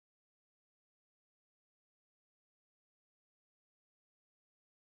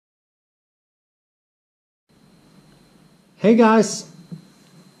Hey guys,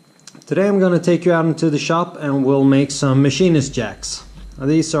 today I'm going to take you out into the shop and we'll make some machinist jacks. Now,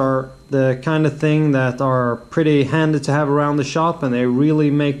 these are the kind of thing that are pretty handy to have around the shop, and they really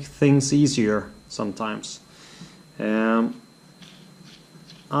make things easier sometimes. I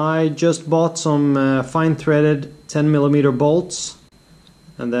just bought some fine threaded 10mm bolts,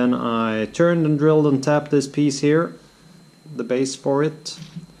 and then I turned and drilled and tapped this piece here, the base for it.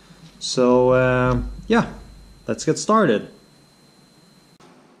 So yeah, let's get started.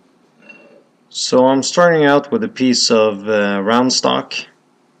 So I'm starting out with a piece of round stock,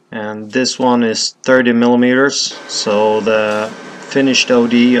 and this one is 30mm, so the finished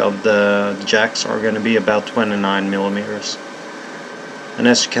OD of the jacks are going to be about 29mm. And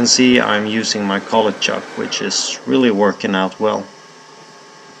as you can see, I'm using my collet chuck, which is really working out well.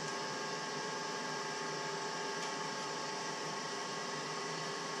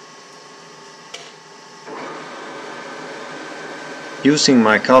 Using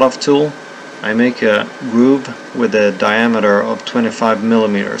my cutoff tool, I make a groove with a diameter of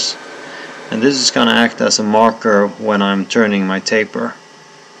 25mm, and this is going to act as a marker when I'm turning my taper.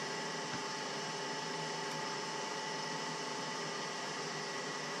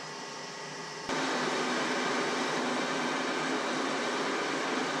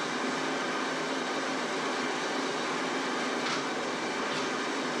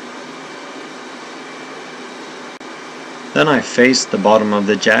 Then I face the bottom of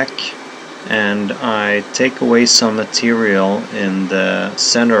the jack and I take away some material in the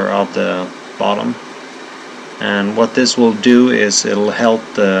center of the bottom, and what this will do is it'll help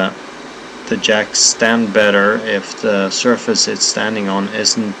the jack stand better if the surface it's standing on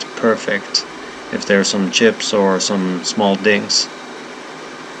isn't perfect, if there's some chips or some small dings.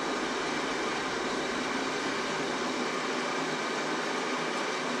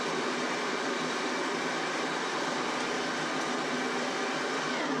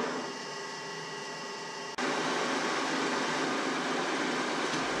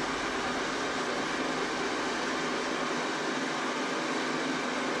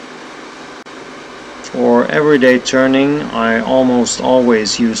 For everyday turning, I almost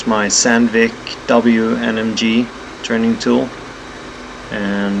always use my Sandvik WNMG turning tool,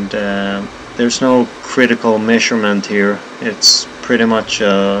 and there's no critical measurement here. It's pretty much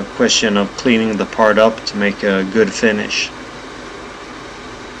a question of cleaning the part up to make a good finish.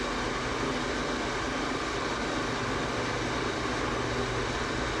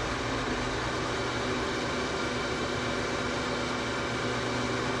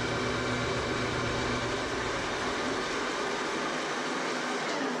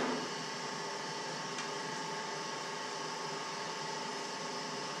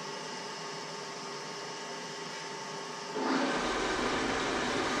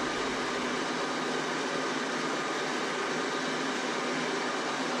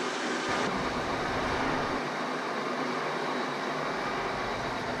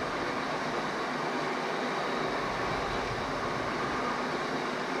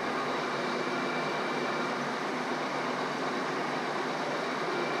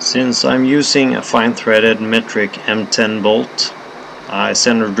 Since I'm using a fine threaded metric M10 bolt, I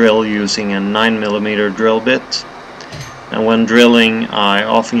center drill using a 9mm drill bit, and when drilling I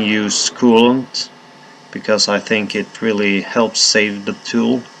often use coolant because I think it really helps save the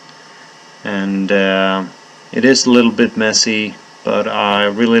tool, and it is a little bit messy, but I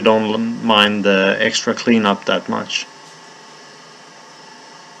really don't mind the extra cleanup that much.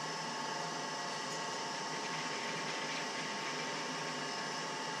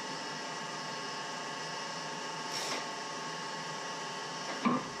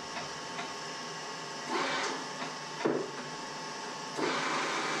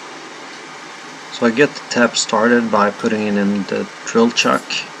 So I get the tap started by putting it in the drill chuck,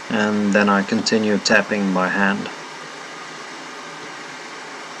 and then I continue tapping by hand.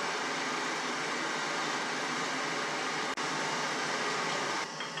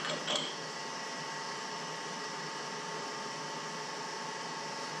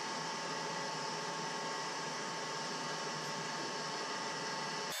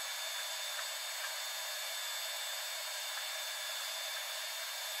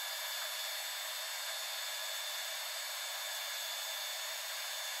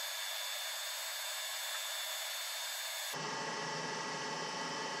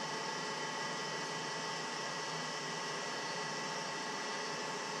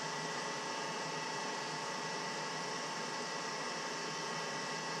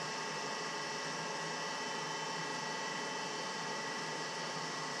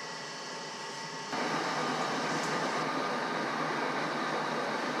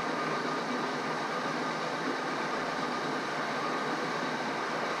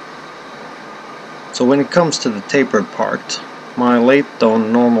 So when it comes to the tapered part, my lathe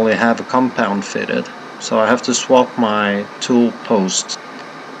don't normally have a compound fitted, so I have to swap my tool post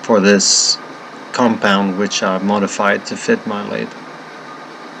for this compound which I've modified to fit my lathe.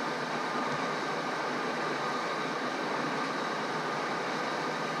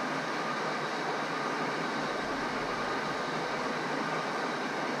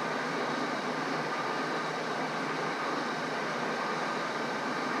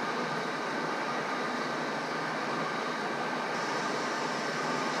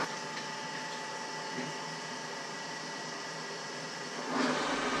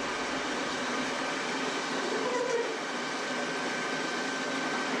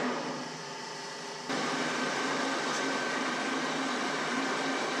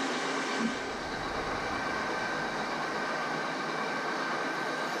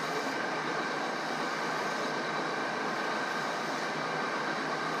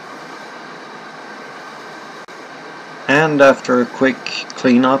 And after a quick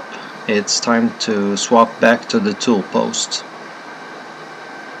cleanup, it's time to swap back to the tool post.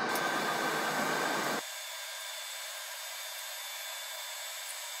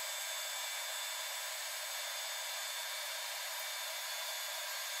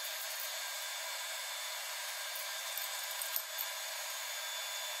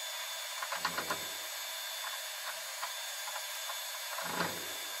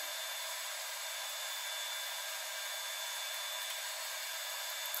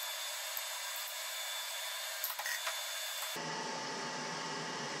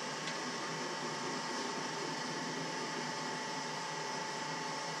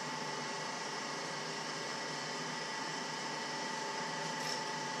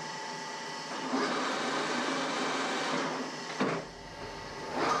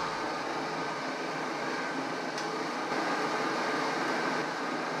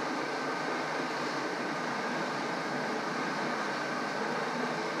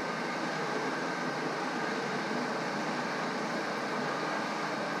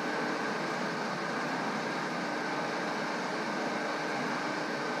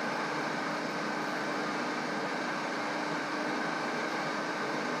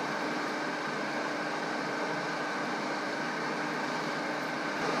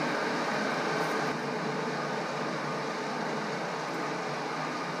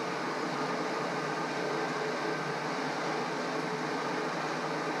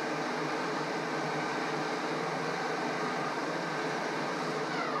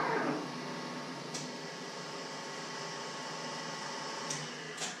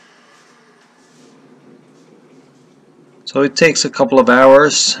 So it takes a couple of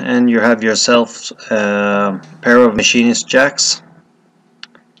hours and you have yourself a pair of machinist jacks,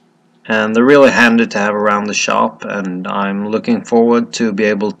 and they're really handy to have around the shop, and I'm looking forward to be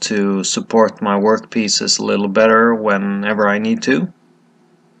able to support my workpieces a little better whenever I need to.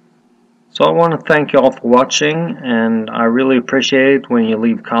 So I want to thank you all for watching, and I really appreciate it when you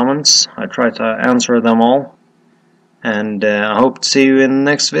leave comments. I try to answer them all, and I hope to see you in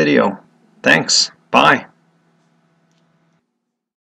the next video. Thanks, bye.